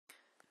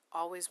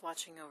Always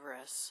Watching Over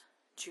Us,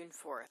 June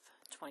 4th,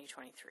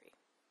 2023.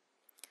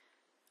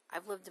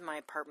 I've lived in my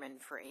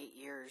apartment for 8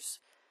 years,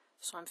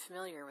 so I'm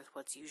familiar with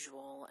what's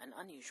usual and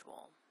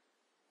unusual.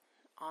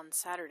 On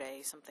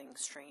Saturday, something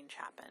strange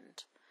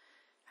happened.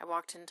 I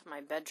walked into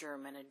my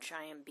bedroom and a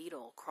giant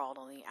beetle crawled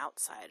on the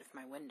outside of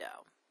my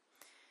window.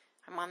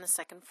 I'm on the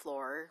second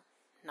floor,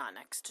 not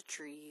next to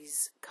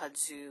trees,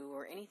 kudzu,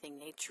 or anything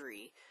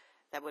naturey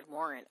that would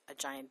warrant a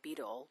giant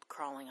beetle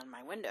crawling on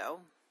my window,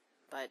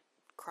 but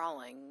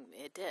crawling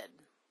it did.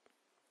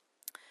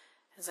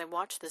 As I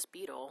watched this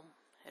beetle,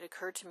 it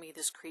occurred to me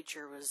this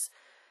creature was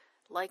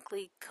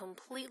likely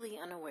completely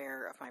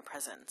unaware of my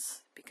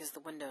presence because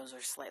the windows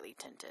are slightly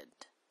tinted.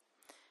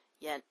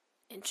 Yet,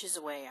 inches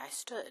away I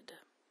stood,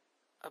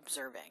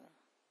 observing.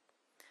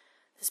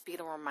 This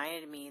beetle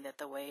reminded me that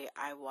the way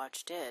I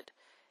watched it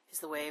is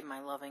the way my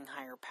loving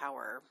higher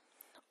power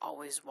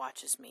always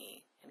watches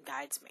me and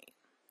guides me,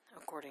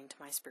 according to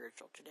my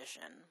spiritual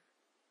tradition.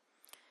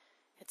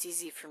 It's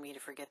easy for me to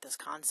forget this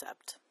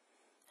concept,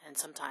 and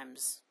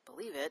sometimes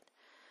believe it,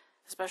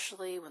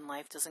 especially when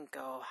life doesn't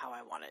go how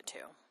I want it to.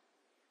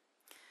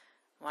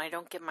 When I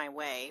don't get my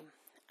way,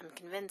 I'm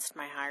convinced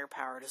my higher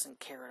power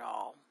doesn't care at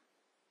all,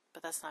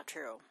 but that's not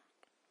true.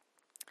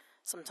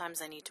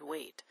 Sometimes I need to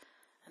wait,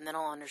 and then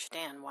I'll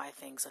understand why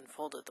things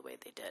unfolded the way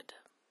they did.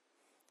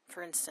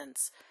 For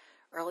instance,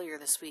 earlier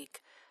this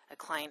week, a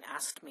client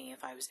asked me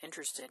if I was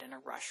interested in a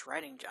rush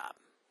writing job.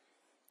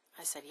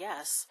 I said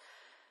yes,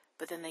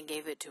 but then they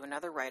gave it to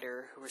another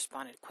writer who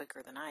responded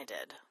quicker than I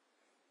did.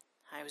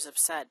 I was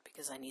upset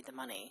because I need the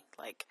money.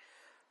 Like,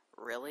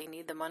 really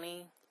need the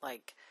money?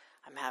 Like,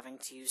 I'm having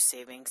to use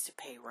savings to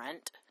pay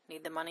rent?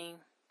 Need the money?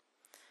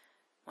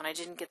 When I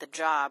didn't get the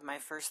job, my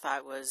first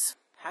thought was,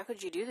 how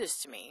could you do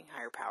this to me,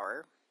 higher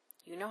power?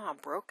 You know how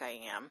broke I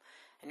am,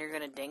 and you're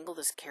going to dangle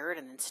this carrot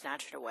and then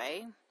snatch it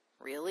away?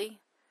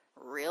 Really?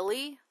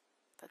 Really?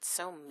 That's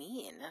so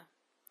mean.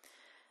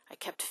 I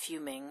kept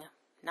fuming,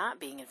 not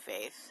being in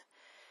faith.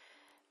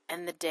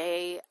 And the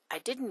day I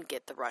didn't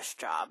get the rush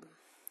job,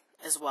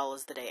 as well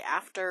as the day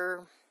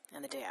after,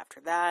 and the day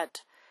after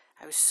that,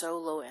 I was so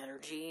low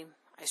energy,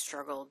 I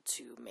struggled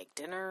to make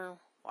dinner,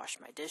 wash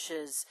my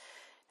dishes,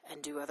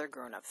 and do other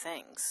grown-up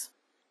things.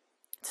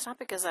 It's not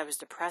because I was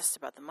depressed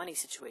about the money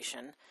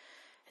situation,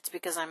 it's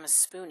because I'm a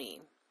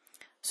spoonie,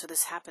 so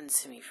this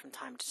happens to me from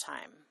time to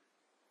time.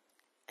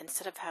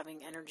 Instead of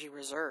having energy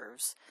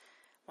reserves,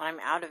 when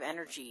I'm out of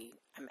energy,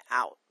 I'm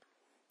out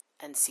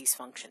and cease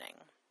functioning.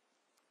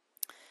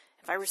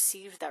 If I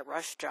received that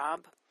rush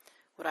job,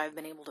 would I have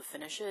been able to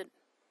finish it?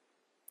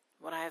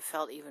 Would I have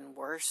felt even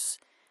worse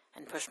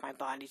and pushed my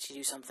body to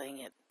do something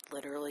it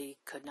literally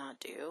could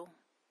not do?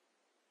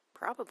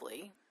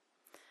 Probably.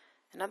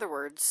 In other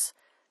words,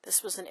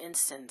 this was an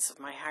instance of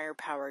my higher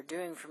power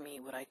doing for me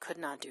what I could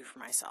not do for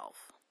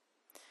myself.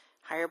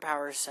 Higher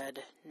power said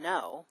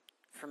no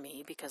for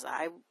me because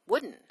I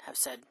wouldn't have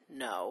said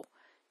no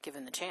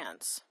given the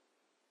chance.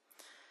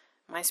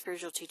 My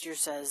spiritual teacher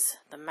says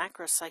the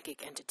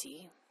macro-psychic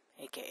entity,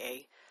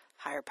 aka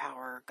higher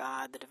power,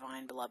 God, the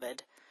divine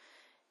beloved,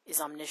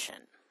 is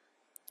omniscient.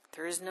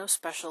 There is no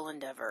special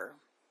endeavor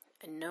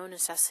and no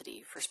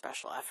necessity for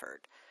special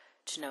effort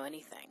to know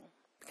anything,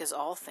 because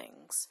all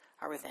things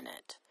are within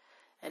it,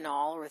 and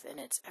all are within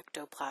its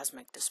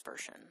ectoplasmic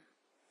dispersion.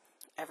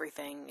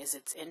 Everything is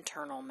its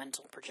internal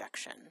mental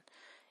projection,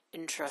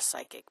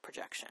 intrapsychic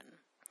projection.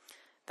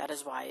 That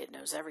is why it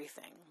knows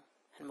everything,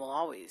 and will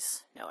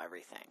always know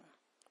everything.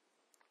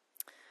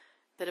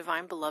 The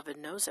divine beloved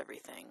knows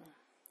everything,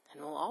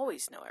 and will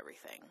always know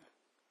everything.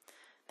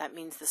 That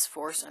means this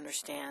force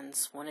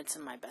understands when it's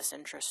in my best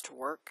interest to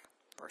work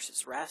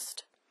versus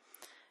rest.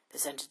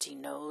 This entity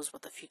knows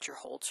what the future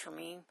holds for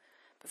me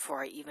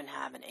before I even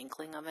have an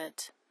inkling of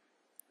it.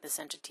 This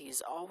entity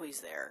is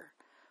always there,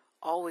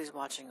 always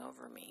watching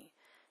over me,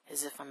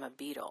 as if I'm a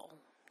beetle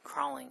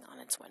crawling on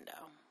its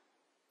window.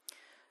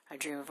 I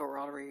dream of a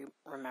world where we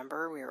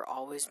remember we are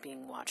always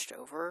being watched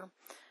over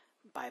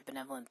by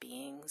benevolent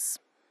beings.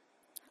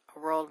 A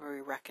world where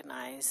we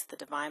recognize the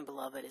divine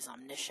beloved is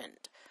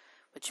omniscient,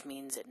 which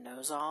means it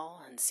knows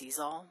all and sees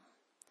all.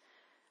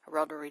 A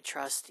world where we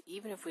trust,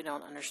 even if we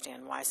don't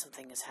understand why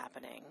something is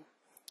happening,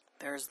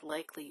 there is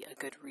likely a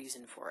good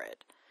reason for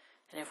it,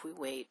 and if we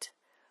wait,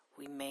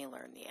 we may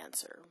learn the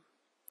answer.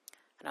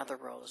 Another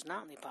world is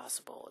not only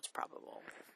possible, it's probable.